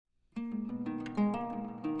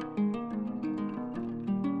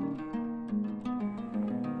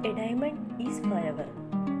Diamond is forever.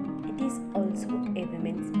 It is also a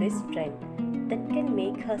woman's best friend that can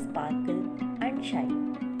make her sparkle and shine.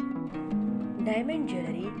 Diamond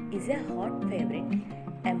jewelry is a hot favorite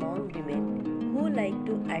among women who like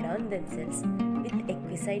to adorn themselves with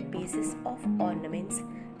exquisite pieces of ornaments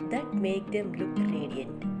that make them look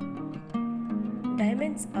radiant.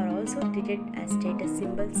 Diamonds are also treated as status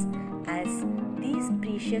symbols, as these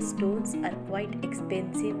precious stones are quite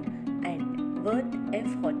expensive and worth a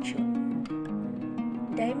fortune.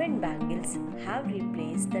 Diamond bangles have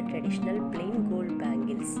replaced the traditional plain gold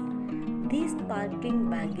bangles. These sparkling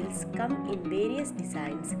bangles come in various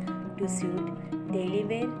designs to suit daily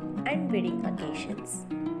wear and wedding occasions.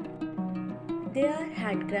 They are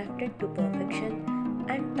handcrafted to perfection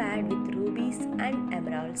and paired with rubies and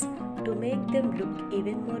emeralds to make them look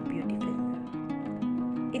even more beautiful.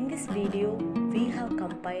 In this video, we have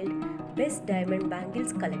compiled best diamond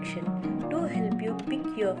bangles collection to help you pick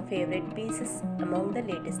your favorite pieces among the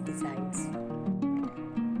latest designs.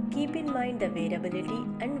 Keep in mind the wearability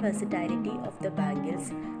and versatility of the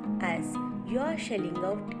bangles, as you are shelling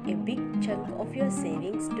out a big chunk of your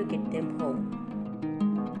savings to get them home.